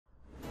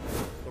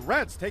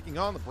Reds taking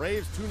on the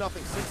Braves, 2-0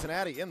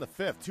 Cincinnati in the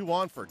fifth. 2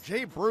 on for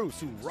Jay Bruce,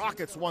 who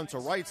rockets one to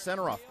right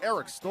center off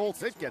Eric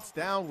Stoltz. It gets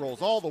down,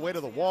 rolls all the way to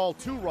the wall.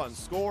 2-run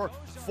score,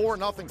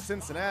 4-0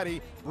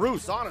 Cincinnati.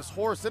 Bruce on his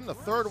horse in the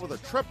third with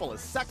a triple,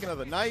 his second of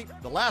the night.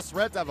 The last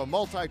Reds have a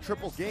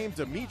multi-triple game,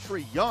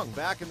 Dimitri Young,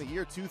 back in the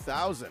year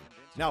 2000.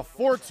 Now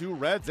 4-2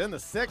 Reds in the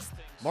sixth.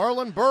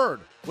 Marlon Byrd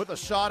with a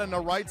shot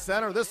into right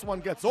center. This one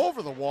gets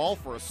over the wall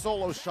for a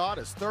solo shot,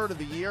 his third of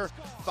the year.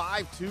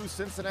 5-2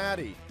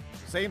 Cincinnati.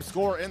 Same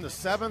score in the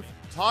seventh.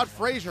 Todd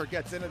Frazier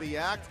gets into the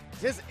act,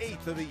 his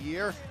 8th of the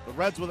year. The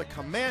Reds with a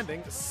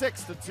commanding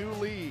 6-2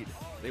 lead.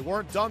 They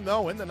weren't done,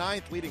 though, in the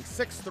ninth, leading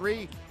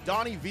 6-3.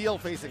 Donnie Veal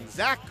facing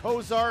Zack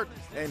Cozart,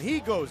 and he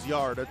goes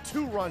yard. A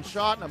 2-run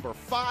shot, number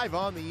 5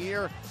 on the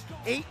year.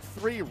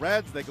 8-3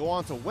 Reds. They go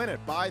on to win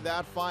it by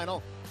that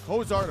final.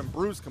 Cozart and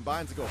Bruce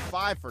combine to go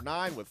 5 for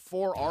 9 with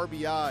 4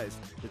 RBIs.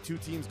 The two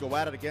teams go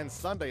at it again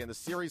Sunday in the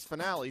series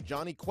finale.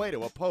 Johnny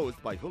Cueto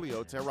opposed by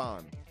Julio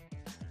Teheran.